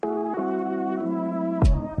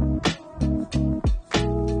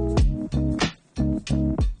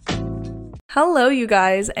Hello, you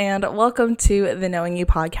guys, and welcome to the Knowing You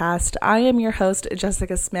podcast. I am your host,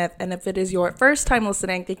 Jessica Smith, and if it is your first time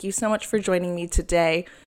listening, thank you so much for joining me today.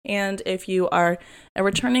 And if you are a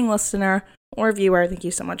returning listener or viewer, thank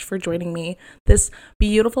you so much for joining me this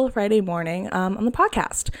beautiful Friday morning on the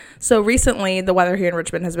podcast. So recently, the weather here in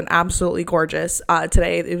Richmond has been absolutely gorgeous.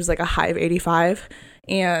 Today, it was like a high of 85.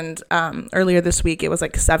 And earlier this week, it was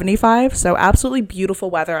like 75. So absolutely beautiful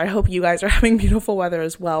weather. I hope you guys are having beautiful weather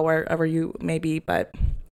as well, wherever you may be. But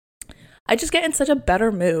I just get in such a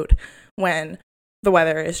better mood when the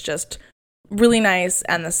weather is just really nice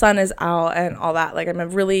and the sun is out and all that. Like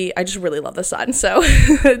I just really love the sun. So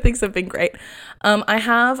things have been great. I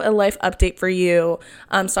have a life update for you.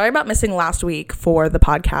 Sorry about missing last week for the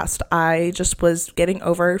podcast. I just was getting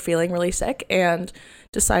over feeling really sick and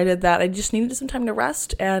decided that I just needed some time to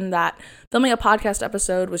rest, and that filming a podcast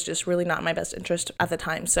episode was just really not in my best interest at the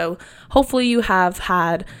time. So hopefully you have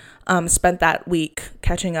had spent that week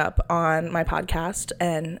catching up on my podcast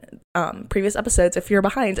and previous episodes if you're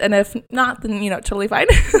behind, and if not, then totally fine.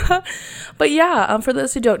 But yeah, for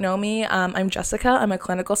those who don't know me, I'm Jessica. I'm a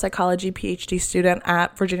clinical psychology PhD student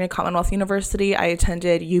at Virginia Commonwealth University. I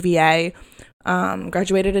attended UVA,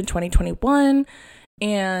 graduated in 2021,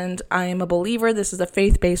 and I am a believer. This is a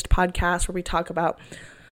faith-based podcast where we talk about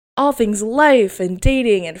all things life and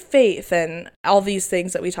dating and faith, and all these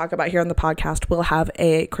things that we talk about here on the podcast will have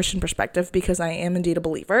a Christian perspective because I am indeed a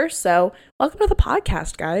believer. So welcome to the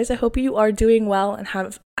podcast, guys. I hope you are doing well and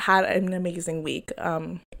have had an amazing week.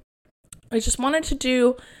 I just wanted to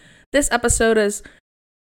do this episode as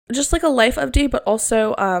just like a life update, but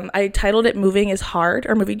also I titled it Moving is Hard,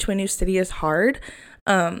 or Moving to a New City is Hard.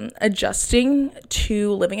 Adjusting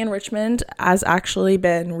to living in Richmond has actually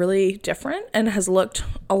been really different and has looked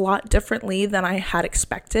a lot differently than I had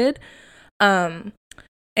expected. And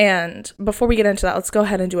before we get into that, let's go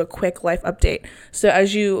ahead and do a quick life update. So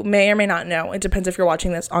as you may or may not know, it depends if you're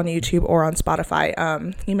watching this on YouTube or on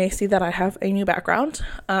Spotify. You may see that I have a new background.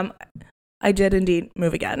 I did indeed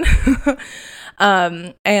move again.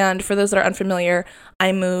 And for those that are unfamiliar,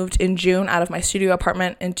 I moved in June out of my studio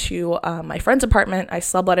apartment into my friend's apartment. I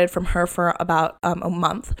subletted from her for about a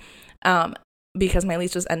month because my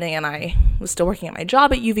lease was ending and I was still working at my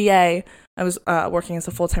job at UVA. I was working as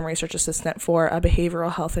a full-time research assistant for a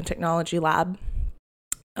behavioral health and technology lab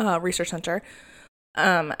research center.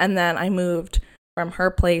 And then I moved from her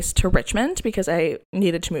place to Richmond because I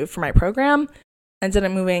needed to move for my program. Ended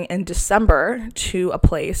up moving in December to a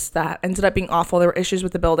place that ended up being awful. There were issues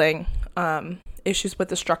with the building, issues with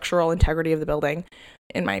the structural integrity of the building,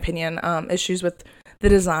 in my opinion, issues with the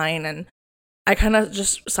design. And I kind of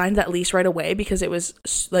just signed that lease right away because it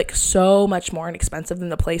was like so much more inexpensive than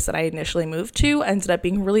the place that I initially moved to. Ended up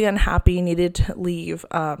being really unhappy, needed to leave.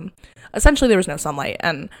 Essentially, there was no sunlight,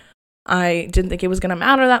 and I didn't think it was going to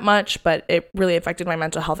matter that much, but it really affected my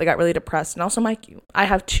mental health. I got really depressed. And also I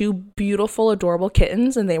have two beautiful, adorable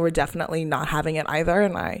kittens, and they were definitely not having it either.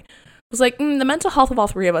 And I was like, the mental health of all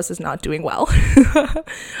three of us is not doing well.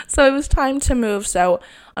 So it was time to move. So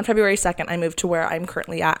on February 2nd, I moved to where I'm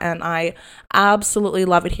currently at, and I absolutely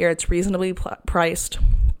love it here. It's reasonably priced.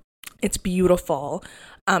 It's beautiful.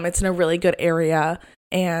 It's in a really good area,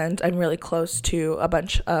 and I'm really close to a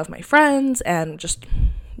bunch of my friends and just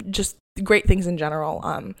great things in general.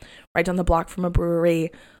 Right down the block from a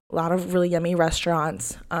brewery, a lot of really yummy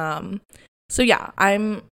restaurants. So yeah,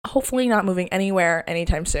 I'm hopefully not moving anywhere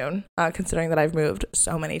anytime soon, considering that I've moved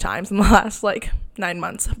so many times in the last 9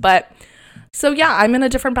 months. But so yeah, I'm in a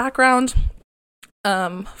different background.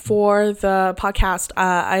 For the podcast,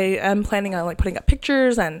 I am planning on putting up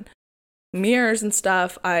pictures and mirrors and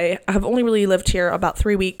stuff. I have only really lived here about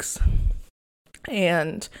 3 weeks,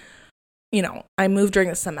 and I moved during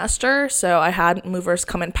the semester, so I had movers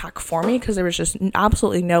come and pack for me because there was just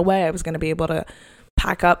absolutely no way I was going to be able to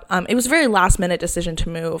pack up. It was a very last-minute decision to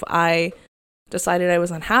move. I decided I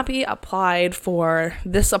was unhappy, applied for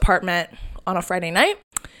this apartment on a Friday night,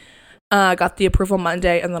 got the approval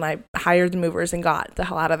Monday, and then I hired the movers and got the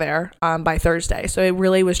hell out of there by Thursday. So it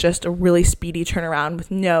really was just a really speedy turnaround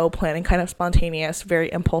with no planning, kind of spontaneous, very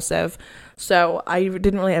impulsive. So I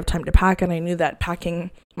didn't really have time to pack, and I knew that packing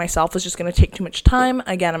myself was just going to take too much time.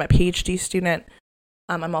 Again, I'm a PhD student.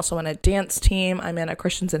 I'm also in a dance team. I'm in a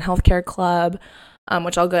Christians in Healthcare club,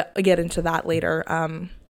 which I'll get into that later.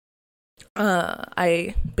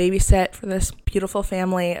 I babysit for this beautiful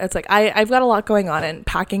family. It's I've got a lot going on, and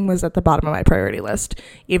packing was at the bottom of my priority list,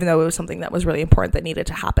 even though it was something that was really important that needed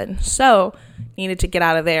to happen. So needed to get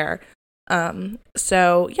out of there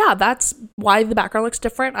So yeah, that's why the background looks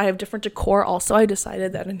different. I have different decor. Also, I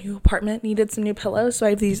decided that a new apartment needed some new pillows, so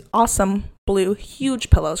I have these awesome blue huge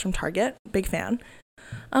pillows from Target. Big fan.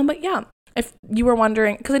 But yeah, if you were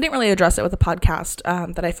wondering, because I didn't really address it with the podcast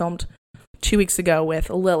that I filmed 2 weeks ago with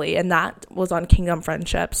Lily, and that was on kingdom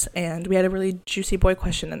friendships, and we had a really juicy boy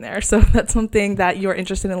question in there. So that's something that you're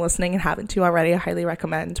interested in listening and haven't to already, I highly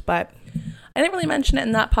recommend. But I didn't really mention it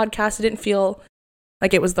in that podcast. I didn't feel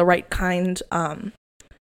like it was the right kind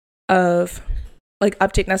of like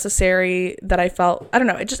update necessary that I felt. I don't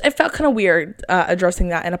know. It felt kind of weird addressing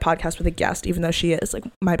that in a podcast with a guest, even though she is like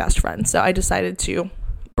my best friend. So I decided to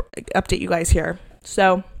update you guys here.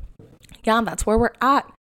 So yeah, that's where we're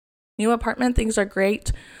at. New apartment, things are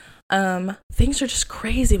great. Things are just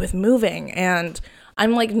crazy with moving, and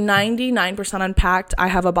I'm like 99% unpacked. I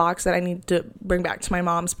have a box that I need to bring back to my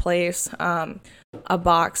mom's place. A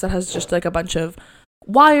box that has just like a bunch of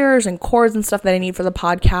wires and cords and stuff that I need for the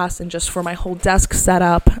podcast and just for my whole desk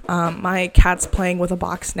setup. My cat's playing with a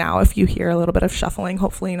box now. If you hear a little bit of shuffling,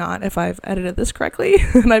 hopefully not, if I've edited this correctly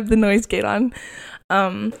and I have the noise gate on.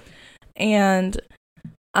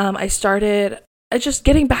 I started just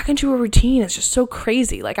getting back into a routine. It's just so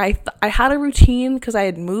crazy. Like I had a routine because I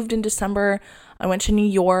had moved in December. I went to New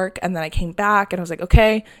York and then I came back and I was like,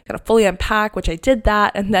 okay, gotta fully unpack, which I did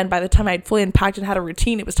that. And then by the time I had fully unpacked and had a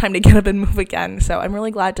routine, it was time to get up and move again. So I'm really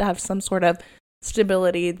glad to have some sort of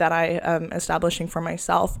stability that I am establishing for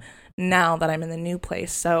myself now that I'm in the new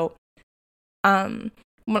place. So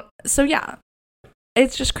yeah,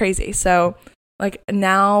 it's just crazy. So like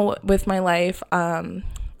now with my life, I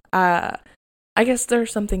guess there are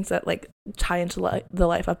some things that like tie into the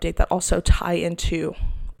life update that also tie into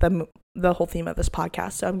the whole theme of this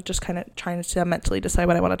podcast. So I'm just kind of trying to mentally decide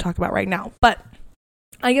what I want to talk about right now. But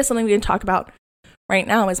I guess something we can talk about right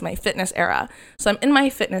now is my fitness era. So I'm in my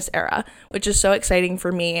fitness era, which is so exciting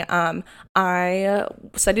for me. I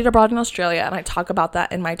studied abroad in Australia, and I talk about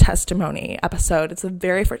that in my testimony episode. It's the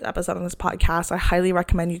very first episode on this podcast. I highly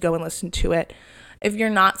recommend you go and listen to it. If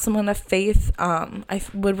you're not someone of faith, I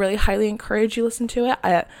would really highly encourage you listen to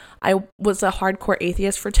it. I was a hardcore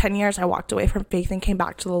atheist for 10 years. I walked away from faith and came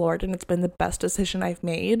back to the Lord, and it's been the best decision I've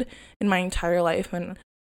made in my entire life. And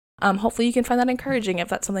hopefully you can find that encouraging if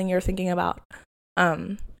that's something you're thinking about.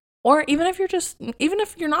 Or even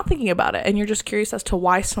if you're not thinking about it and you're just curious as to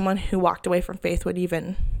why someone who walked away from faith would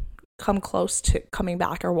even come close to coming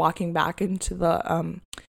back or walking back into the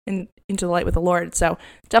into the light with the Lord. So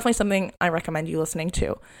definitely something I recommend you listening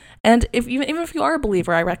to. And even if you are a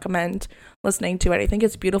believer, I recommend listening to it. I think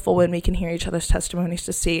it's beautiful when we can hear each other's testimonies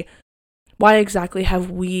to see why exactly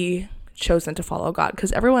have we chosen to follow God,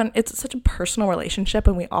 because it's such a personal relationship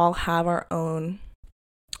and we all have our own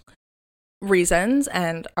reasons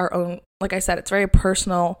and our own, like I said, it's very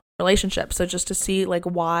personal relationship. So just to see like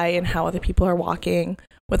why and how other people are walking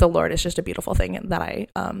with the Lord is just a beautiful thing that I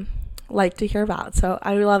like to hear about. So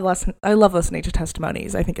I love listening to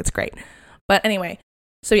testimonies. I think it's great. But anyway,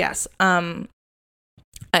 so yes, I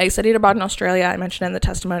studied abroad in Australia. I mentioned in the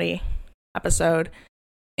testimony episode,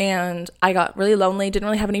 and I got really lonely, didn't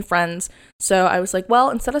really have any friends. So I was like, well,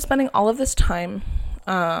 instead of spending all of this time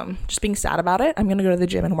just being sad about it, I'm going to go to the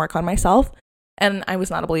gym and work on myself. And I was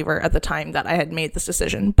not a believer at the time that I had made this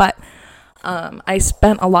decision, but I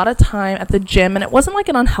spent a lot of time at the gym, and it wasn't like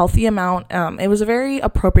an unhealthy amount. It was a very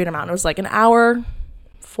appropriate amount. It was like an hour,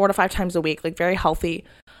 4 to 5 times a week, like very healthy,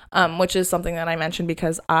 which is something that I mentioned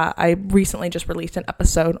because I recently just released an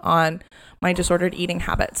episode on my disordered eating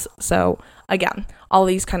habits. So again, all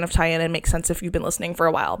these kind of tie in and make sense if you've been listening for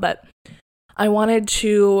a while, but I wanted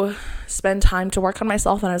to spend time to work on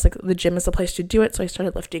myself, and I was like, the gym is the place to do it. So I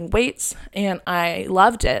started lifting weights, and I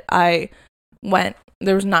loved it.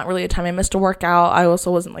 There was not really a time I missed a workout. I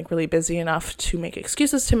also wasn't like really busy enough to make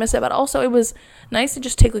excuses to miss it, but also it was nice to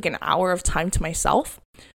just take like an hour of time to myself.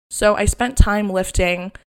 So I spent time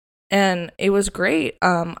lifting, and it was great.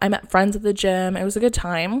 I met friends at the gym. It was a good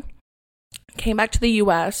time. Came back to the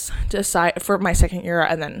US for my second year,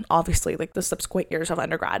 and then obviously like the subsequent years of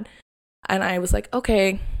undergrad. And I was like,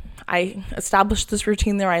 okay, I established this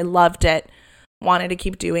routine there. I loved it, wanted to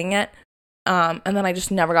keep doing it. And then I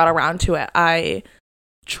just never got around to it. I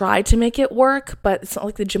tried to make it work, but it's not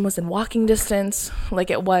like the gym was in walking distance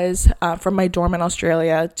like it was from my dorm in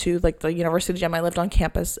Australia to like the university gym. I lived on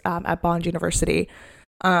campus at Bond University.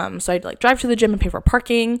 So I'd like drive to the gym and pay for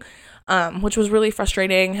parking, which was really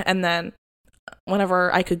frustrating. And then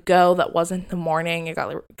whenever I could go that wasn't the morning, it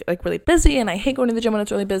got like really busy, and I hate going to the gym when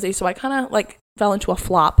it's really busy. So I kind of like fell into a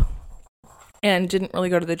flop and didn't really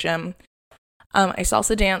go to the gym I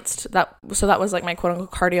salsa danced, so that was like my quote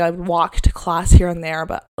unquote cardio. I would walk to class here and there,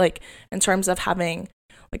 but like in terms of having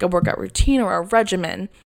like a workout routine or a regimen,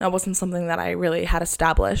 that wasn't something that I really had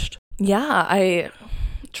established. Yeah, I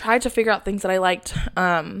tried to figure out things that I liked,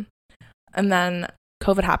 and then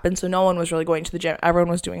COVID happened, so no one was really going to the gym. Everyone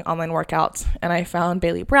was doing online workouts, and I found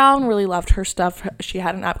Bailey Brown, really loved her stuff. She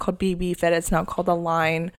had an app called BB Fit. It's now called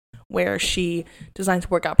Align, where she designs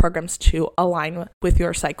workout programs to align with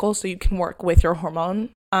your cycle, so you can work with your hormone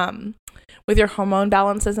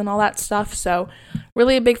balances and all that stuff. So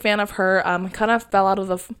really a big fan of her. Kind of fell out of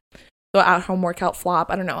the at-home workout flop.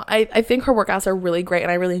 I don't know. I think her workouts are really great,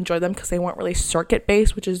 and I really enjoy them because they weren't really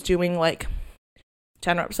circuit-based, which is doing like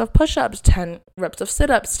 10 reps of push-ups, 10 reps of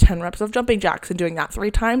sit-ups, 10 reps of jumping jacks, and doing that 3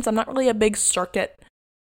 times. I'm not really a big circuit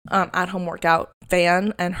at-home workout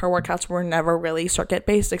fan, and her workouts were never really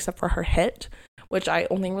circuit-based except for her HIIT, which I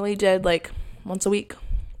only really did like once a week,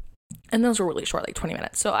 and those were really short, like 20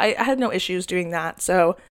 minutes. So I had no issues doing that.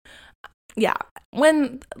 So yeah,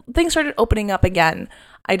 when things started opening up again,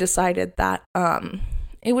 I decided that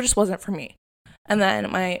it just wasn't for me. And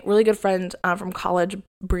then my really good friend from college,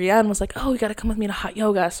 Brienne, was like, oh, you got to come with me to hot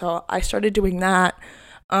yoga. So I started doing that.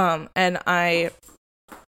 And I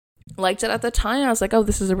liked it at the time. I was like, oh,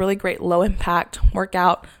 this is a really great low impact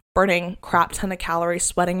workout, burning crap ton of calories,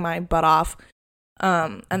 sweating my butt off.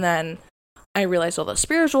 And then I realized all the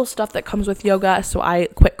spiritual stuff that comes with yoga. So I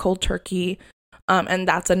quit cold turkey. And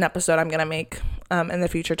that's an episode I'm going to make in the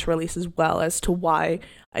future to release, as well as to why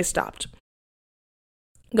I stopped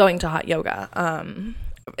going to hot yoga.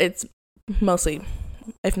 It's mostly,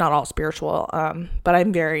 if not all, spiritual, but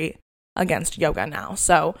I'm very against yoga now.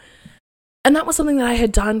 So, and that was something that I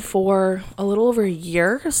had done for a little over a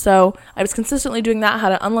year. So I was consistently doing that,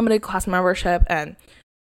 had an unlimited class membership. And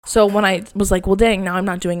so when I was like, well, dang, now I'm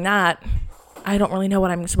not doing that, I don't really know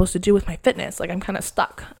what I'm supposed to do with my fitness. Like, I'm kind of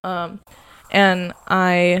stuck. And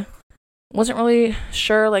I wasn't really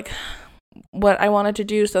sure like what I wanted to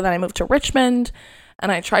do. So then I moved to Richmond,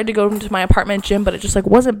 and I tried to go into my apartment gym, but it just like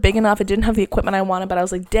wasn't big enough. It didn't have the equipment I wanted, but I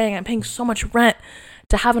was like, dang, I'm paying so much rent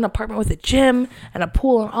to have an apartment with a gym and a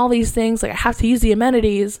pool and all these things. Like, I have to use the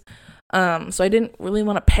amenities. So I didn't really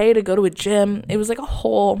want to pay to go to a gym. It was like a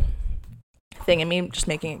whole thing, and me just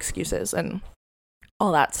making excuses and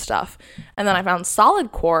all that stuff. And then I found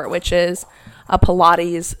Solid Core, which is a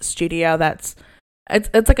Pilates studio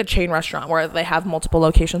it's like a chain restaurant where they have multiple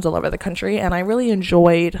locations all over the country, and I really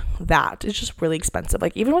enjoyed that. It's just really expensive.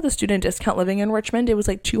 Like, even with a student discount living in Richmond, it was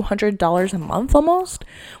like $200 a month almost,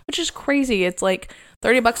 which is crazy. It's like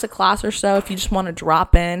 $30 a class or so if you just want to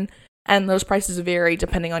drop in, and those prices vary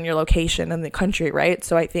depending on your location in the country, right?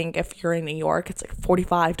 So I think if you're in New York, it's like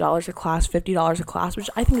 $45 a class, $50 a class, which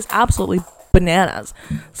I think is absolutely bananas.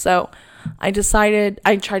 So I tried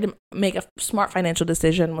to make a smart financial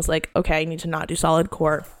decision, was like, okay, I need to not do Solid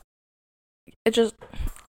Core.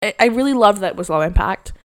 I really loved that it was low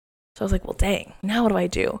impact. So I was like, well, dang, now what do I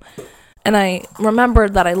do? And I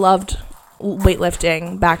remembered that I loved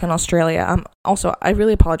weightlifting back in Australia. Also, I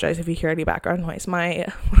really apologize if you hear any background noise. My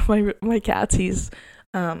cat, he's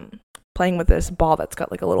playing with this ball that's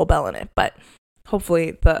got like a little bell in it, but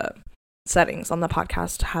hopefully the settings on the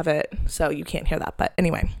podcast have it so you can't hear that. But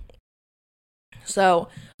anyway. So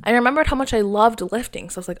I remembered how much I loved lifting.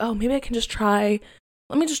 So I was like, oh, maybe let me just try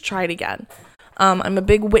it again. I'm a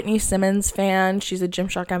big Whitney Simmons fan. She's a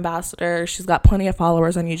Gymshark ambassador. She's got plenty of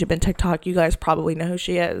followers on YouTube and TikTok. You guys probably know who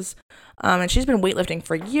she is. And she's been weightlifting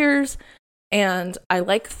for years. And I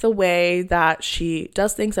like the way that she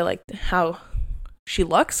does things. I like how she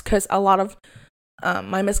looks, because a lot of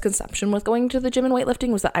my misconception with going to the gym and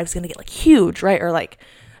weightlifting was that I was going to get like huge, right? Or like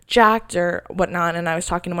jacked or whatnot. And I was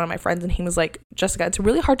talking to one of my friends, and he was like, Jessica, it's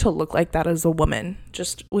really hard to look like that as a woman,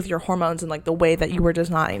 just with your hormones and like the way that you were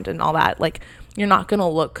designed and all that. Like, you're not gonna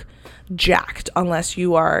look jacked unless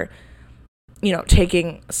you are,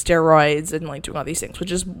 taking steroids and like doing all these things,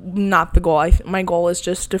 which is not the goal. My goal is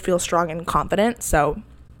just to feel strong and confident, so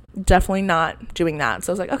definitely not doing that.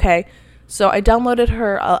 So I was like, okay. So I downloaded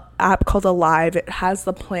her app called Alive. It has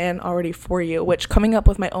the plan already for you, which coming up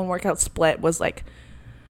with my own workout split was like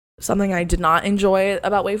something I did not enjoy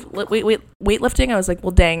about weightlifting. I was like,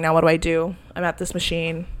 well, dang, now what do I do? I'm at this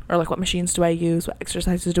machine, or like, what machines do I use? What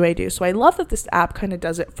exercises do I do? So I love that this app kind of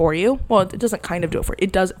does it for you. Well, it doesn't kind of do it for you.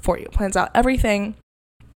 It does it for you. It plans out everything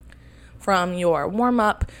from your warm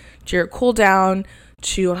up to your cool down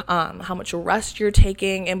to how much rest you're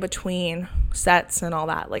taking in between sets and all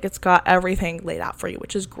that. Like, it's got everything laid out for you,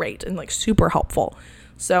 which is great and like super helpful.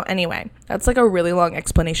 So anyway, that's like a really long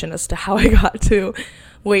explanation as to how I got to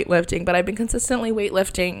weightlifting, but I've been consistently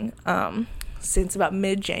weightlifting since about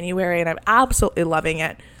mid-January, and I'm absolutely loving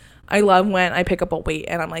it. I love when I pick up a weight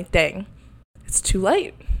and I'm like, dang, it's too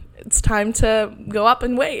late. It's time to go up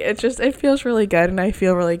and weigh. It feels really good, and I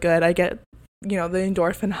feel really good. I get, the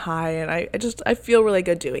endorphin high, and I feel really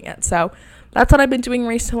good doing it. So that's what I've been doing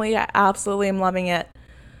recently. I absolutely am loving it.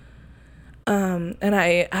 And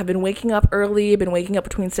I have been waking up early. I've been waking up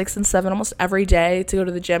between 6 and 7 almost every day to go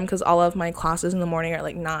to the gym, because all of my classes in the morning are at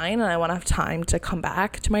like 9, and I want to have time to come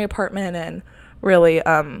back to my apartment and really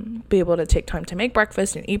be able to take time to make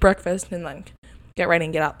breakfast and eat breakfast and like get ready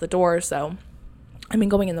and get out the door. So I've been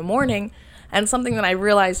going in the morning, and something that I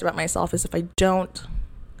realized about myself is if I don't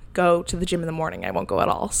go to the gym in the morning, I won't go at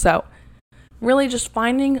all. So really just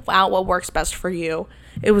finding out what works best for you.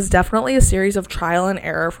 It was definitely a series of trial and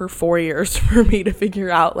error for 4 years for me to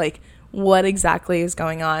figure out like what exactly is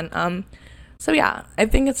going on. So yeah, I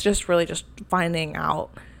think it's just really just finding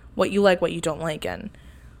out what you like, what you don't like, and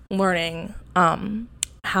learning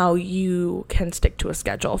how you can stick to a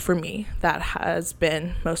schedule. For me, that has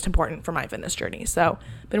been most important for my fitness journey. So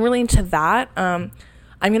been really into that. I'm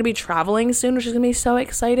going to be traveling soon, which is going to be so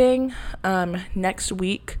exciting. Next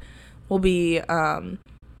week will be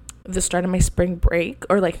the start of my spring break,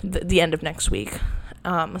 or like the end of next week.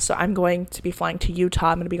 So I'm going to be flying to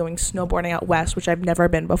Utah. I'm going to be going snowboarding out west, which I've never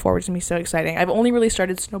been before, which is going to be so exciting. I've only really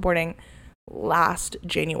started snowboarding last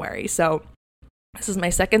January. So this is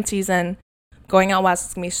my second season going out west.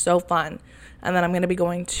 It's going to be so fun. And then I'm going to be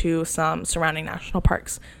going to some surrounding national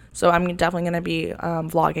parks. So I'm definitely going to be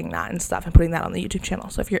vlogging that and stuff and putting that on the YouTube channel.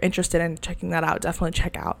 So if you're interested in checking that out, definitely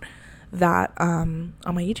check out that on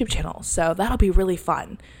my YouTube channel. So that'll be really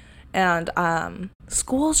fun. And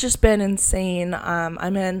school's just been insane.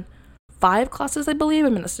 I'm in 5 classes, I believe.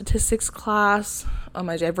 I'm in a statistics class,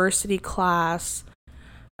 my diversity class,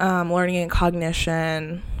 learning and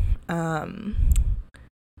cognition.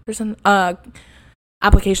 There's an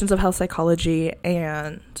applications of health psychology,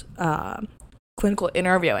 and clinical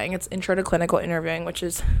interviewing. It's intro to clinical interviewing, which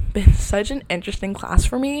has been such an interesting class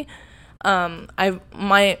for me.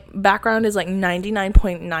 My background is like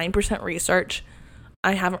 99.9% research.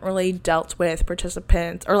 I haven't really dealt with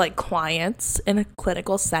participants or like clients in a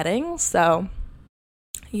clinical setting. So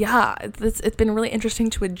yeah, it's been really interesting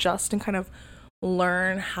to adjust and kind of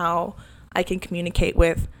learn how I can communicate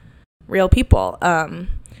with real people.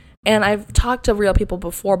 And I've talked to real people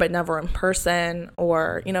before, but never in person,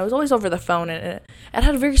 or, it was always over the phone, and it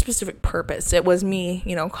had a very specific purpose. It was me,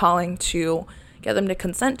 calling to get them to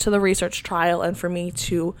consent to the research trial, and for me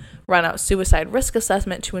to run out suicide risk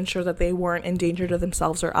assessment to ensure that they weren't in danger to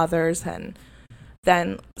themselves or others, and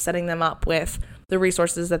then setting them up with the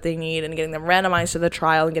resources that they need and getting them randomized to the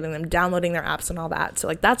trial and getting them downloading their apps and all that. So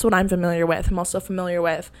like that's what I'm familiar with. I'm also familiar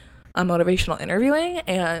with motivational interviewing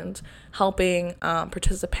and helping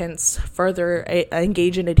participants further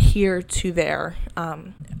engage and adhere to their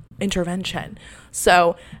intervention.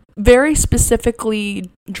 So very specifically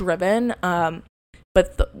driven,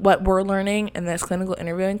 but what we're learning in this clinical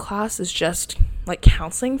interviewing class is just like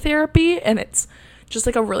counseling therapy, and it's just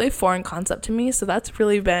like a really foreign concept to me. So that's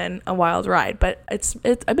really been a wild ride, but it's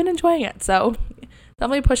I've been enjoying it. So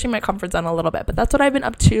definitely pushing my comfort zone a little bit, but that's what I've been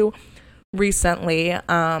up to recently.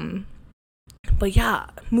 But yeah,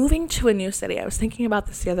 moving to a new city. I was thinking about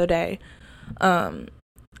this the other day.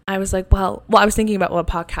 I was like, well, I was thinking about what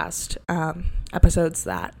podcast episodes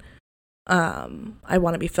that I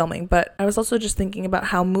want to be filming, but I was also just thinking about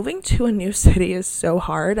how moving to a new city is so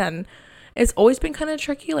hard, and it's always been kind of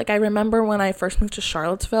tricky. Like I remember when I first moved to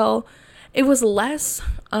Charlottesville, it was less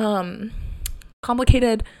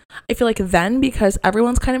complicated, I feel like, then, because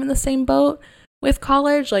everyone's kind of in the same boat with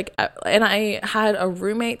college. Like, and I had a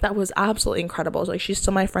roommate that was absolutely incredible. Like, she's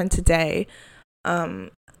still my friend today. And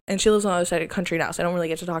she lives on the other side of the country now, so I don't really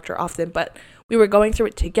get to talk to her often, but we were going through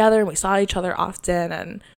it together, and we saw each other often,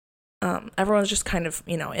 and everyone's just kind of,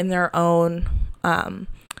 in their own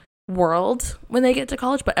world when they get to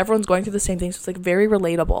college, but everyone's going through the same thing, so it's like very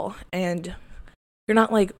relatable, and you're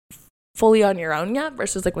not like fully on your own yet,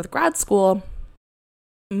 versus like with grad school,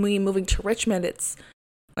 me moving to Richmond, it's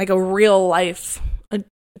like a real life,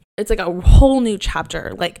 it's like a whole new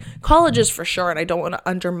chapter. Like college is for sure, and I don't want to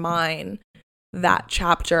undermine that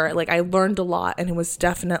chapter. Like I learned a lot, and it was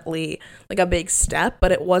definitely like a big step,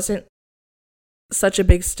 but it wasn't such a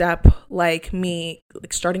big step like me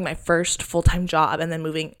like starting my first full-time job and then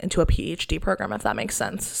moving into a PhD program, if that makes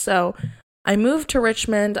sense. So I moved to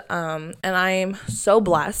Richmond, and I'm so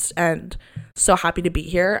blessed and so happy to be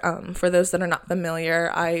here. For those that are not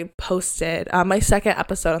familiar, I posted my second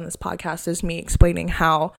episode on this podcast is me explaining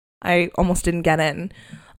how I almost didn't get in,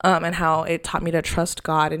 and how it taught me to trust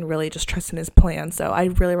God and really just trust in his plan. So I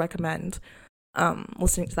really recommend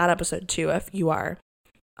listening to that episode too if you are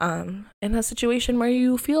in a situation where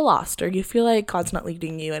you feel lost or you feel like God's not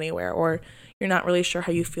leading you anywhere or you're not really sure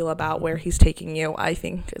how you feel about where he's taking you. I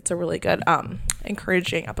think it's a really good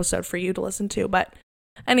encouraging episode for you to listen to. But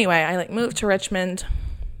anyway, I moved to Richmond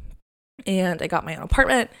and I got my own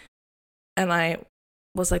apartment, and I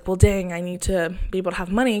was like, well, dang, I need to be able to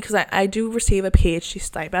have money because I do receive a PhD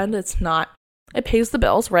stipend. It pays the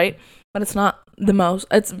bills, right? But it's not the most.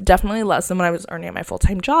 It's definitely less than when I was earning at my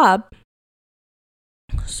full-time job.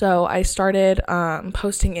 So I started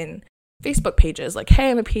posting in Facebook pages like,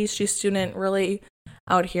 hey, I'm a PhD student, really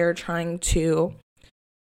out here trying to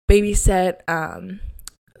babysit,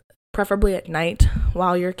 preferably at night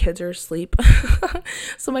while your kids are asleep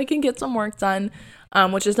so I can get some work done,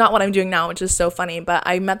 which is not what I'm doing now, which is so funny. But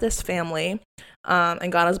I met this family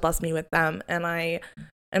and God has blessed me with them, and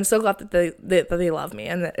I'm so glad that they love me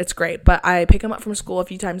and that it's great. But I pick them up from school a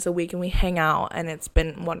few times a week and we hang out, and it's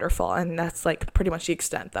been wonderful. And that's pretty much the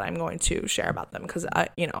extent that I'm going to share about them because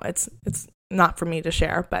it's not for me to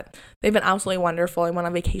share, but they've been absolutely wonderful. I went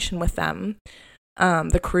on vacation with them.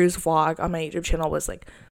 The cruise vlog on my YouTube channel was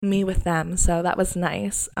me with them, so that was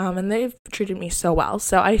nice. And they've treated me so well.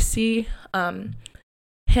 So I see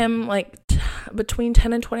him between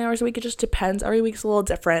 10 and 20 hours a week. It just depends. Every week's a little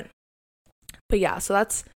different. But yeah, so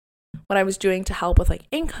that's what I was doing to help with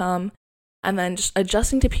income, and then just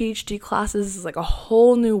adjusting to PhD classes is a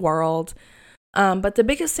whole new world. But the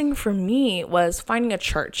biggest thing for me was finding a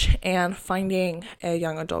church and finding a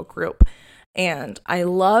young adult group. And I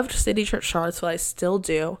loved City Church Charlottesville. I still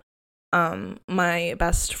do. My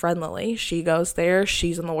best friend Lily, she goes there.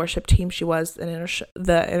 She's on the worship team. She was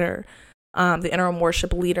the interim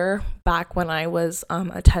worship leader back when I was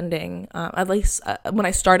attending, at least when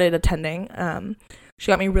I started attending.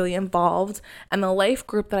 She got me really involved, and the life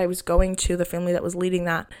group that I was going to, the family that was leading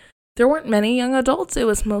that, there weren't many young adults. It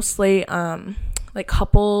was mostly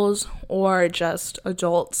couples or just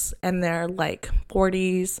adults in their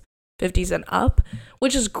 40s, 50s and up,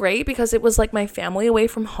 which is great because it was my family away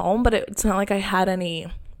from home, but it's not like I had any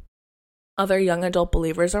other young adult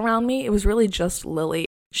believers around me. It was really just Lily.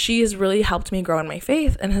 She has really helped me grow in my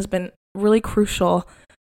faith and has been really crucial,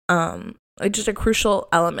 just a crucial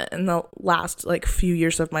element in the last few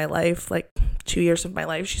years of my life, 2 years of my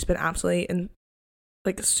life. She's been absolutely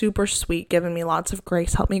super sweet, giving me lots of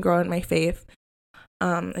grace, helped me grow in my faith.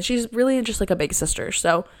 And she's really just a big sister.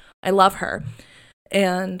 So I love her.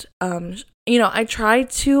 And, I tried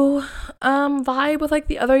to vibe with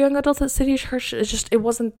the other young adults at City Church. It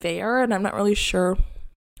wasn't there, and I'm not really sure,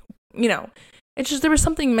 it's just there was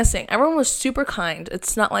something missing. Everyone was super kind.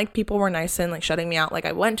 It's not like people were nice and shutting me out.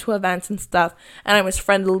 I went to events and stuff, and I was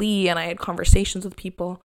friendly, and I had conversations with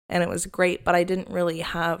people, and it was great, but I didn't really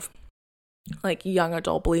have young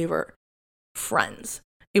adult believer friends.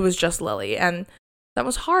 It was just Lily, and that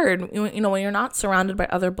was hard. When you're not surrounded by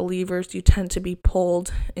other believers, you tend to be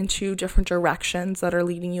pulled into different directions that are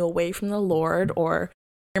leading you away from the Lord, or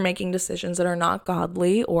you're making decisions that are not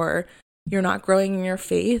godly, or you're not growing in your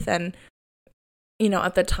faith. And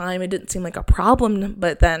at the time, it didn't seem like a problem,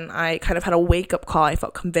 but then I kind of had a wake-up call. I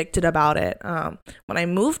felt convicted about it when I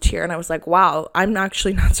moved here, and I was like, wow, I'm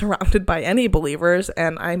actually not surrounded by any believers,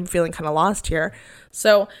 and I'm feeling kind of lost here.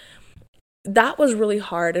 So that was really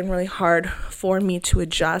hard for me to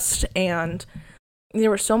adjust, and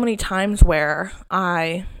there were so many times where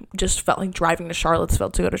I just felt like driving to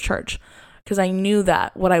Charlottesville to go to church because I knew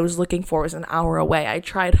that what I was looking for was an hour away. I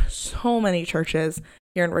tried so many churches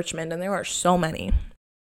here in Richmond, and there are so many.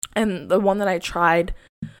 And the one that I tried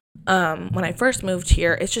when I first moved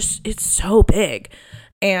here, it's so big.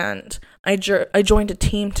 And I joined a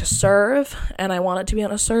team to serve, and I wanted to be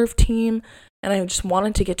on a serve team, and I just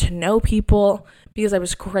wanted to get to know people because I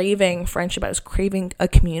was craving friendship. I was craving a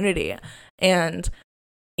community. And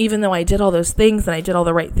even though I did all those things and I did all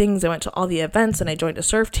the right things, I went to all the events and I joined a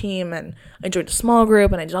serve team and I joined a small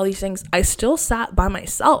group and I did all these things, I still sat by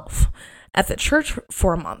myself at the church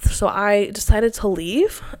for a month. So I decided to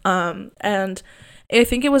leave. And I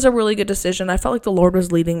think it was a really good decision. I felt like the Lord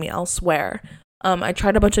was leading me elsewhere. I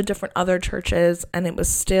tried a bunch of different other churches and it was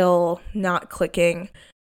still not clicking.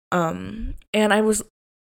 And I was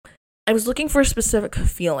looking for a specific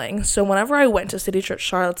feeling. So whenever I went to City Church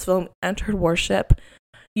Charlottesville and entered worship,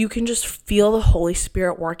 you can just feel the Holy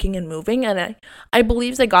Spirit working and moving. And I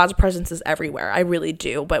believe that God's presence is everywhere. I really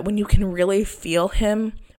do. But when you can really feel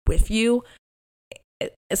him with you,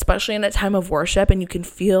 especially in a time of worship, and you can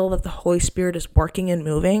feel that the Holy Spirit is working and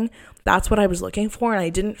moving, that's what I was looking for. And I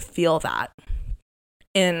didn't feel that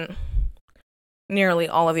in nearly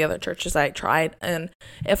all of the other churches I tried. And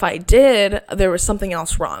if I did, there was something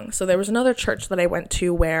else wrong. So there was another church that I went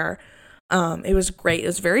to where it was great. It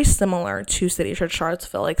was very similar to City Church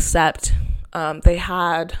Charlottesville, except they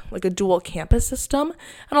had like a dual campus system.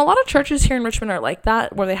 And a lot of churches here in Richmond are like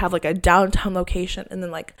that, where they have like a downtown location and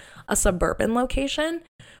then like a suburban location,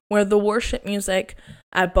 where the worship music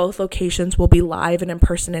at both locations will be live and in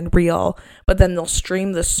person and real, but then they'll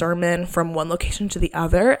stream the sermon from one location to the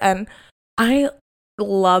other. And I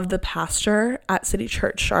love the pastor at City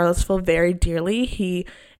Church Charlottesville very dearly. He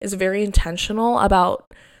is very intentional about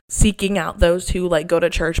seeking out those who like go to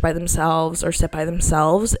church by themselves or sit by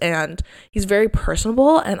themselves, and he's very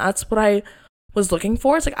personable, and that's what I was looking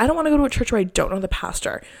for. It's like, I don't want to go to a church where I don't know the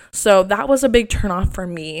pastor. So that was a big turnoff for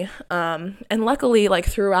me. And luckily, like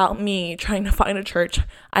throughout me trying to find a church,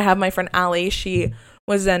 I have my friend Allie. She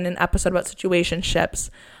was in an episode about situationships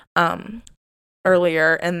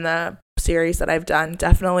earlier in the series that I've done.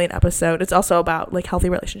 Definitely an episode. It's also about like healthy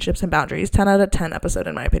relationships and boundaries. 10 out of 10 episode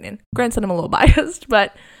in my opinion. Granted, I'm a little biased,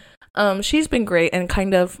 but she's been great, and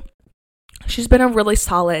she's been a really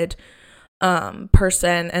solid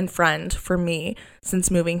person and friend for me since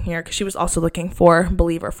moving here, because she was also looking for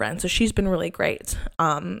believer friends. So she's been really great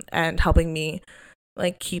and helping me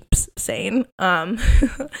like keep sane. And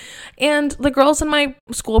the girls in my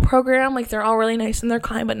school program, like they're all really nice and they're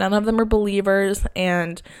kind, but none of them are believers,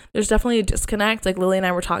 and there's definitely a disconnect. Like Lily and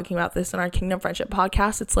I were talking about this in our Kingdom Friendship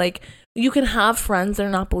podcast. It's like you can have friends that are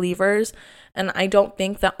not believers, and I don't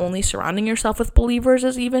think that only surrounding yourself with believers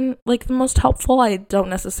is even like the most helpful. I don't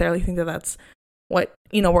necessarily think that that's what,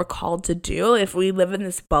 you know, we're called to do. If we live in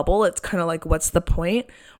this bubble, it's kind of like, what's the point?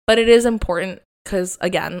 But it is important, because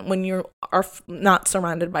again, when you are not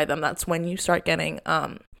surrounded by them, that's when you start getting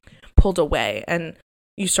pulled away, and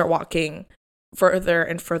you start walking further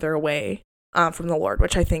and further away from the Lord,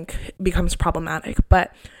 which I think becomes problematic.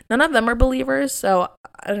 But none of them are believers, so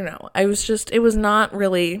I don't know. It was not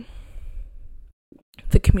really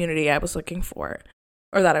the community I was looking for,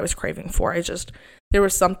 or that I was craving for. There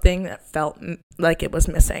was something that felt like it was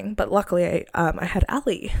missing. But luckily I had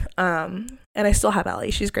Allie, and I still have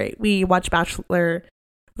Allie. She's great. We watch The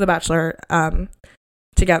Bachelor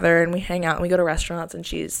together, and we hang out and we go to restaurants, and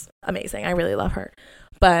she's amazing. I really love her.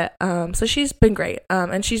 But so she's been great,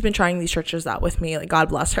 and she's been trying these churches out with me. Like, God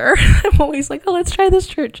bless her. I'm always like, oh, let's try this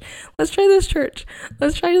church, and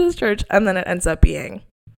then it ends up being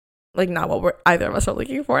like not what either of us are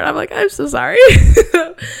looking for, and I'm like, I'm so sorry.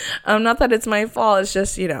 Not that it's my fault, it's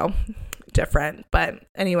just, you know, different. But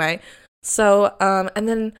anyway, so and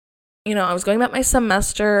then, you know, I was going about my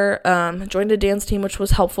semester, joined a dance team, which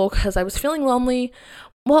was helpful because I was feeling lonely.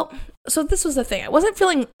 Well, so this was the thing. I wasn't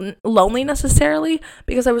feeling lonely necessarily,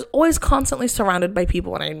 because I was always constantly surrounded by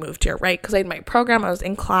people when I moved here, right? Because I had my program, I was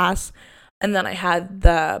in class, and then I had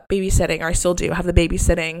the babysitting, or I still do have the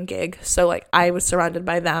babysitting gig. So like I was surrounded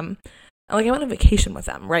by them, and like I went on vacation with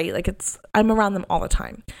them, right? Like I'm around them all the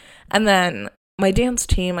time. And then my dance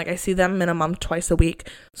team, like I see them minimum twice a week.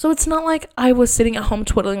 So it's not like I was sitting at home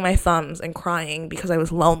twiddling my thumbs and crying because I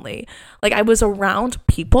was lonely. Like I was around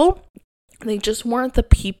people. They just weren't the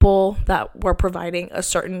people that were providing a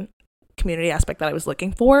certain community aspect that I was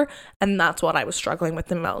looking for. And that's what I was struggling with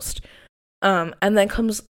the most. And then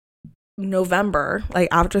comes November, like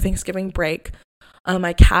after Thanksgiving break,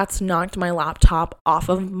 my cats knocked my laptop off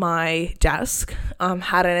of my desk,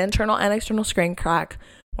 had an internal and external screen crack,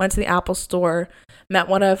 went to the Apple store, met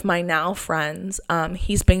one of my now friends.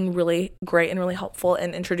 He's been really great and really helpful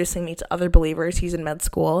in introducing me to other believers. He's in med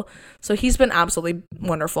school, so he's been absolutely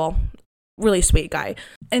wonderful. Really sweet guy.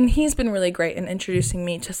 And he's been really great in introducing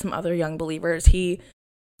me to some other young believers. He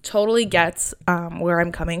totally gets where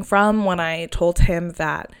I'm coming from when I told him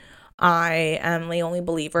that I am the only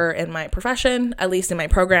believer in my profession, at least in my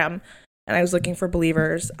program, and I was looking for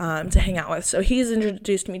believers to hang out with. So he's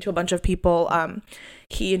introduced me to a bunch of people.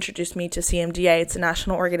 He introduced me to CMDA. It's a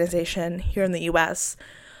national organization here in the U.S.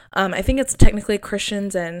 I think it's technically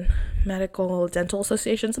Christians and Medical Dental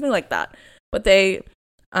Association, something like that. But they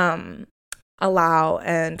allow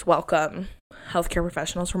and welcome healthcare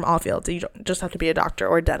professionals from all fields. You don't just have to be a doctor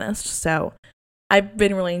or a dentist. So I've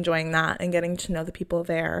been really enjoying that and getting to know the people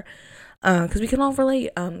there, because we can all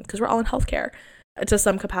relate, because we're all in healthcare to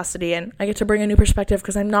some capacity, and I get to bring a new perspective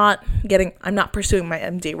because I'm not pursuing my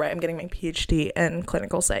MD, right? I'm getting my PhD in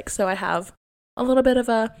clinical psych. So I have a little bit of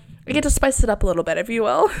I get to spice it up a little bit, if you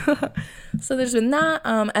will. So there's been that,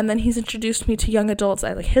 and then he's introduced me to young adults.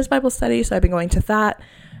 I like his Bible study, so I've been going to that.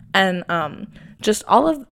 And just all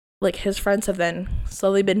of like his friends have then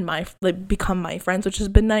slowly been become my friends, which has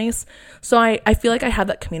been nice. So I feel like I have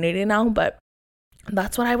that community now, but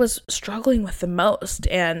that's what I was struggling with the most.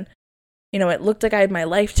 And it looked like I had my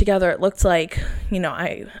life together. It looked like,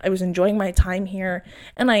 I was enjoying my time here,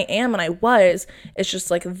 and I am, and I was. It's just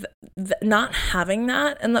like not having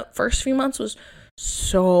that in the first few months was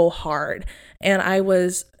so hard. And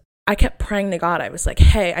I kept praying to God. I was like,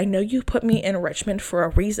 hey, I know you put me in Richmond for a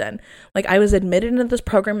reason. Like, I was admitted into this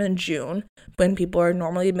program in June when people are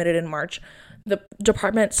normally admitted in March. The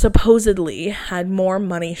department supposedly had more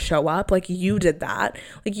money show up. Like, you did that.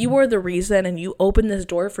 Like, you were the reason, and you opened this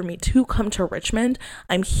door for me to come to Richmond.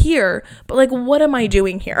 I'm here, but like, what am I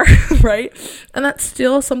doing here? Right? And that's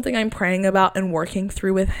still something I'm praying about and working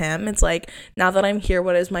through with him. It's like, now that I'm here,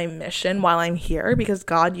 what is my mission while I'm here? Because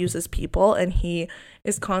God uses people, and he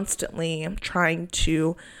is constantly trying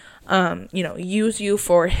to use you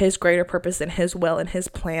for his greater purpose and his will and his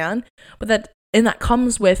plan. But that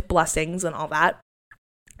comes with blessings and all that.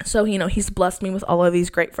 So, he's blessed me with all of these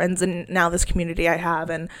great friends and now this community I have.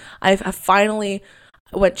 And I finally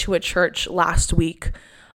went to a church last week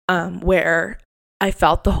where I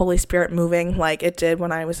felt the Holy Spirit moving like it did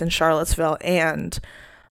when I was in Charlottesville. And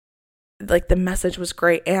like, the message was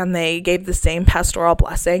great. And they gave the same pastoral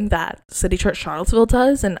blessing that City Church Charlottesville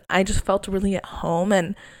does. And I just felt really at home.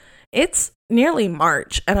 And it's nearly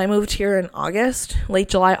March, and I moved here in August, late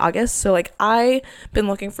July, August. So like, I've been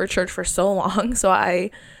looking for a church for so long. So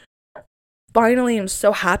I finally am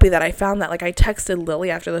so happy that I found that. Like, I texted Lily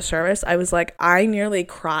after the service. I was like, I nearly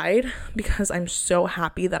cried because I'm so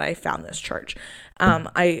happy that I found this church.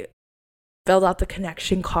 I filled out the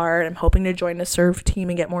connection card. I'm hoping to join a serve team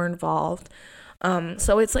and get more involved.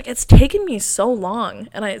 So it's like, it's taken me so long.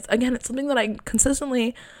 And it's something that I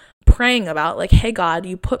consistently praying about, like, hey God,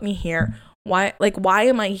 you put me here. Why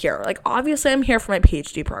am I here? Like, obviously I'm here for my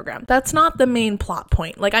PhD program. That's not the main plot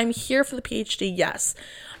point. Like, I'm here for the PhD, yes.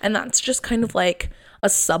 And that's just kind of like a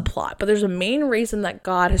subplot. But there's a main reason that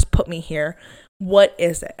God has put me here. What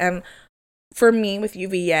is it? And for me with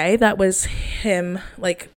UVA, that was him,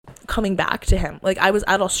 like, coming back to him. Like, I was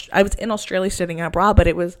in Australia studying abroad, but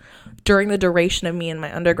it was during the duration of me in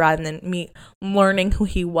my undergrad and then me learning who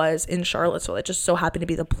he was in Charlottesville. It just so happened to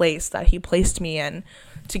be the place that he placed me in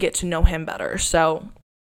to get to know him better. So,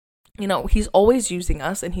 he's always using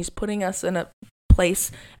us, and he's putting us in a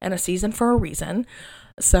place and a season for a reason.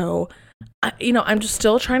 So, I'm just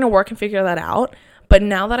still trying to work and figure that out. But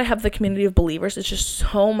now that I have the community of believers, it's just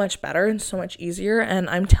so much better and so much easier. And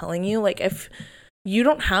I'm telling you, like, if you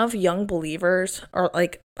don't have young believers or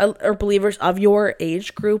believers of your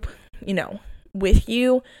age group, with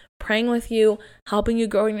you, praying with you, helping you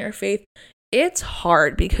grow in your faith, it's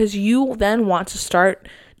hard because you then want to start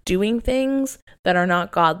doing things that are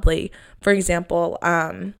not godly. For example,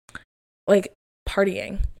 like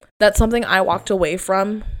partying. That's something I walked away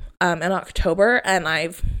from in October, and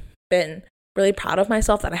I've been really proud of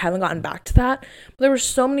myself that I haven't gotten back to that. But there were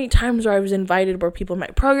so many times where I was invited where people in my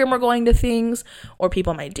program were going to things, or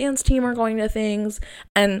people in my dance team are going to things,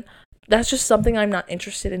 and that's just something I'm not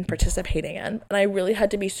interested in participating in. And I really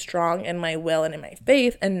had to be strong in my will and in my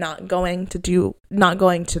faith and not going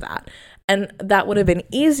to that. And that would have been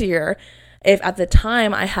easier if at the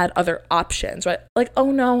time I had other options, right? Like,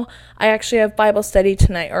 oh no, I actually have Bible study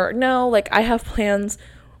tonight, or no, like, I have plans,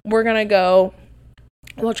 we're gonna go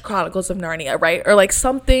watch Chronicles of Narnia, right? Or like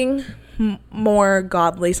something more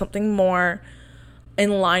godly, something more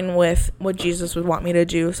in line with what Jesus would want me to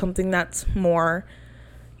do, something that's more,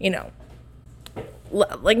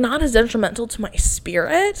 like, not as detrimental to my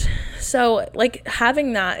spirit. So like,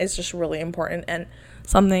 having that is just really important and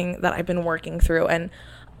something that I've been working through. And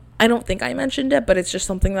I don't think I mentioned it, but it's just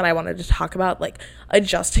something that I wanted to talk about. Like,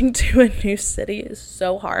 adjusting to a new city is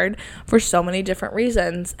so hard for so many different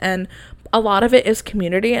reasons. And a lot of it is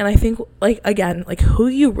community. And I think, like, again, like, who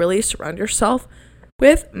you really surround yourself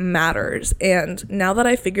with matters. And now that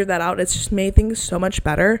I figured that out, it's just made things so much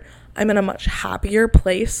better. I'm in a much happier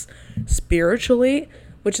place spiritually,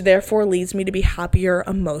 which therefore leads me to be happier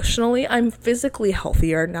emotionally. I'm physically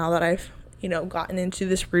healthier now that I've, gotten into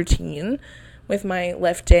this routine with my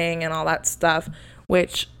lifting and all that stuff,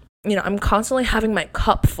 which, I'm constantly having my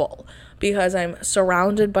cup full because I'm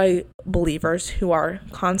surrounded by believers who are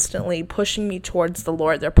constantly pushing me towards the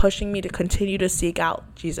Lord. They're pushing me to continue to seek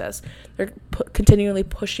out Jesus. They're continually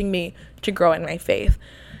pushing me to grow in my faith.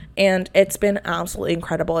 And it's been absolutely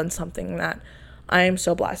incredible and something that I am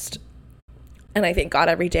so blessed. And I thank God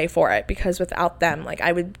every day for it, because without them, like,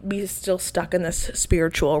 I would be still stuck in this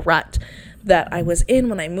spiritual rut that I was in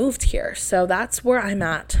when I moved here. So that's where I'm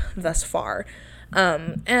at thus far.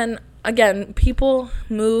 And again, people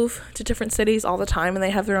move to different cities all the time and they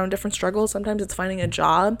have their own different struggles. Sometimes it's finding a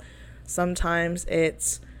job. Sometimes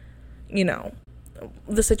it's,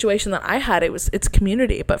 the situation that I had, it's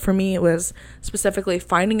community. But for me, it was specifically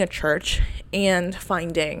finding a church and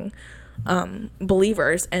finding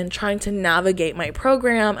believers and trying to navigate my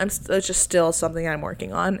program. It's just still something I'm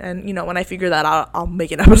working on. And, when I figure that out, I'll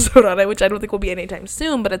make an episode on it, which I don't think will be anytime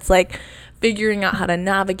soon. But it's like figuring out how to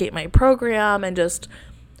navigate my program and just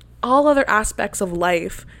all other aspects of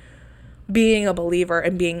life, being a believer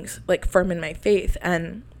and being like firm in my faith.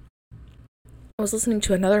 And I was listening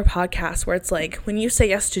to another podcast where it's like, when you say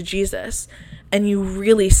yes to Jesus and you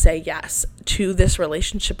really say yes to this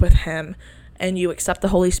relationship with him, and you accept the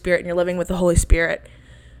Holy Spirit and you're living with the Holy Spirit,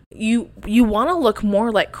 you want to look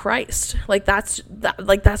more like Christ. That's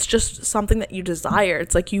just something that you desire.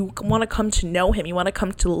 It's like you want to come to know him. You want to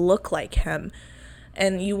come to look like him.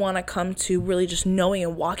 And you want to come to really just knowing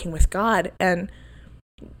and walking with God. And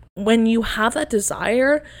when you have that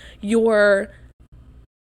desire, your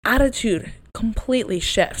attitude completely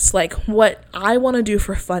shifts. Like, what I want to do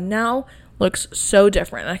for fun now looks so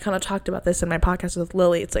different. And I kind of talked about this in my podcast with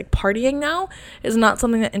Lily. It's like partying now is not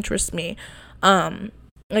something that interests me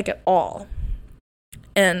like at all.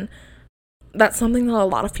 And that's something that a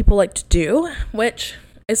lot of people like to do, which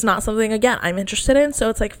is not something, again, I'm interested in. So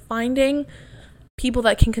it's like finding people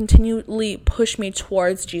that can continually push me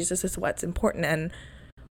towards Jesus is what's important. And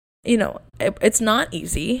it's not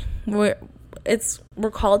easy. We're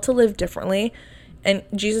called to live differently. And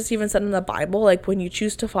Jesus even said in the Bible, like, when you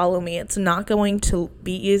choose to follow me, it's not going to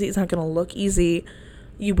be easy. It's not going to look easy.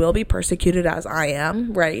 You will be persecuted as I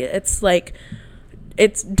am, right? It's like,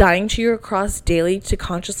 it's dying to your cross daily to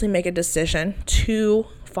consciously make a decision to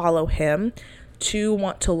follow him, to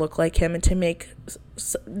want to look like him, and to make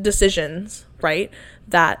decisions, right,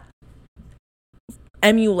 that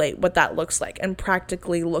emulate what that looks like and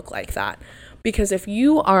practically look like that. Because if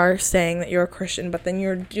you are saying that you're a Christian, but then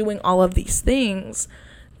you're doing all of these things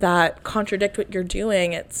that contradict what you're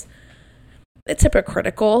doing, it's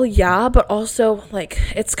hypocritical, yeah, but also, like,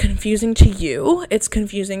 it's confusing to you. It's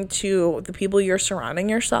confusing to the people you're surrounding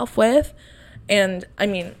yourself with. And, I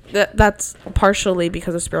mean, that's partially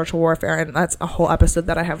because of spiritual warfare, and that's a whole episode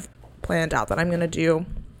that I have planned out that I'm going to do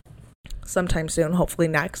sometime soon, hopefully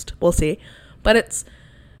next. We'll see. But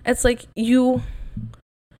it's like you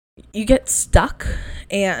get stuck,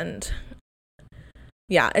 and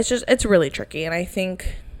yeah, it's really tricky. And I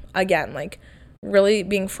think, again, like, really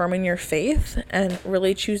being firm in your faith and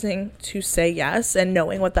really choosing to say yes and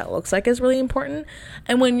knowing what that looks like is really important.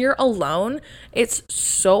 And when you're alone, it's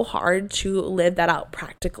so hard to live that out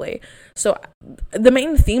practically. So the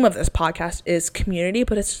main theme of this podcast is community,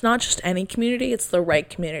 but it's not just any community, it's the right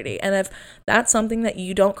community. And if that's something that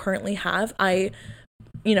you don't currently have, I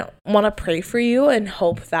want to pray for you and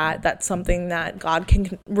hope that that's something that God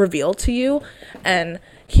can reveal to you. And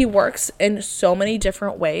he works in so many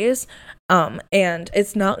different ways. And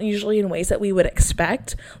it's not usually in ways that we would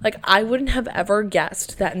expect. Like, I wouldn't have ever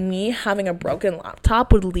guessed that me having a broken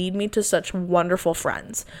laptop would lead me to such wonderful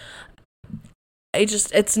friends.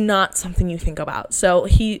 It's not something you think about. So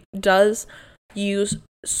he does use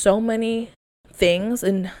so many things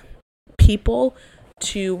and people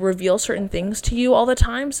to reveal certain things to you all the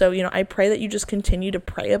time. So, I pray that you just continue to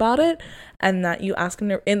pray about it, and that you ask him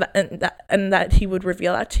to, and that he would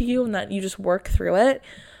reveal that to you, and that you just work through it.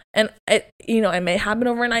 And it may happen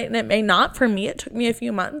overnight, and it may not. For me, it took me a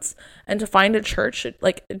few months, and to find a church, it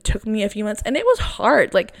took me a few months, and it was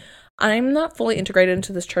hard. Like, I'm not fully integrated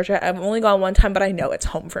into this church. I've only gone one time, but I know it's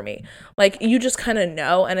home for me. Like, you just kind of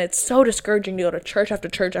know, and it's so discouraging to go to church after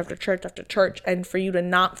church after church after church, and for you to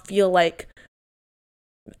not feel like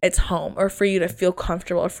it's home, or for you to feel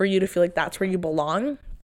comfortable, or for you to feel like that's where you belong,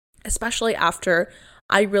 especially after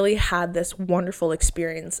I really had this wonderful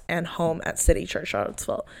experience and home at City Church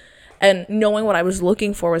Charlottesville. And knowing what I was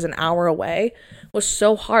looking for was an hour away was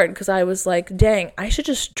so hard, because I was like, dang, I should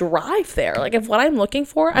just drive there. Like, if what I'm looking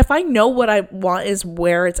for, if I know what I want is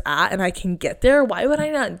where it's at and I can get there, why would I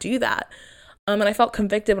not do that? And I felt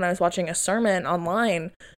convicted when I was watching a sermon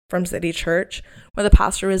online from City Church where the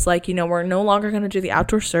pastor was like, we're no longer going to do the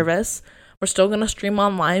outdoor service. We're still going to stream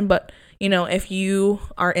online, but if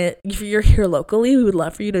you're here locally, we would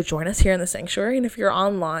love for you to join us here in the sanctuary. And if you're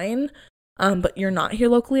online, but you're not here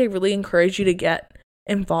locally, I really encourage you to get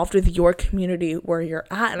involved with your community where you're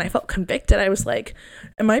at. And I felt convicted. I was like,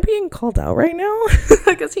 am I being called out right now?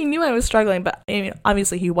 Because he knew I was struggling, but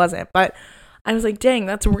obviously he wasn't. But I was like, dang,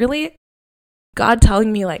 that's really God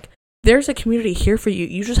telling me, like, there's a community here for you.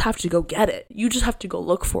 You just have to go get it. You just have to go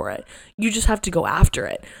look for it. You just have to go after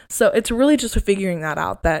it. So it's really just figuring that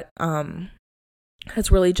out that has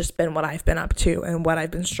really just been what I've been up to and what I've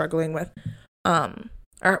been struggling with,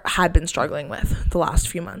 or had been struggling with the last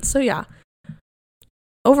few months. So yeah,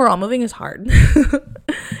 overall, moving is hard.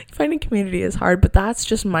 Finding community is hard, but that's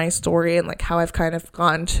just my story and like how I've kind of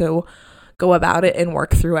gone to go about it and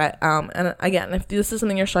work through it. And again, if this is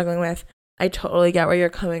something you're struggling with, I totally get where you're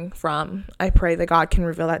coming from. I pray that God can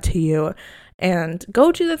reveal that to you and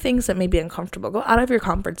go do the things that may be uncomfortable. Go out of your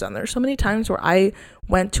comfort zone. There's so many times where I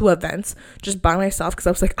went to events just by myself because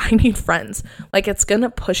I was like, I need friends. Like, it's going to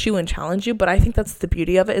push you and challenge you, but I think that's the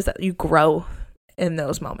beauty of it, is that you grow in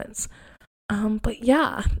those moments. But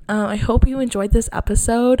yeah, I hope you enjoyed this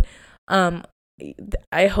episode.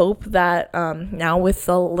 I hope that now with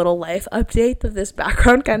the little life update that this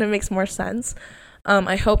background kind of makes more sense.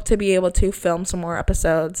 I hope to be able to film some more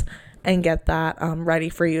episodes and get that ready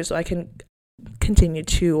for you so I can continue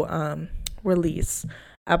to release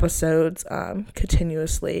episodes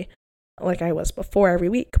continuously like I was before every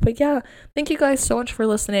week. But yeah, thank you guys so much for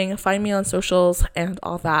listening. Find me on socials and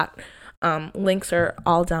all that. Links are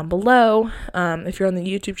all down below. If you're on the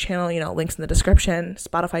YouTube channel, links in the description.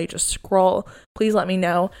 Spotify, you just scroll. Please let me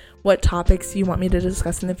know what topics you want me to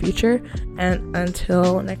discuss in the future. And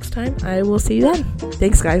until next time, I will see you then.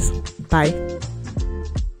 Thanks, guys. Bye.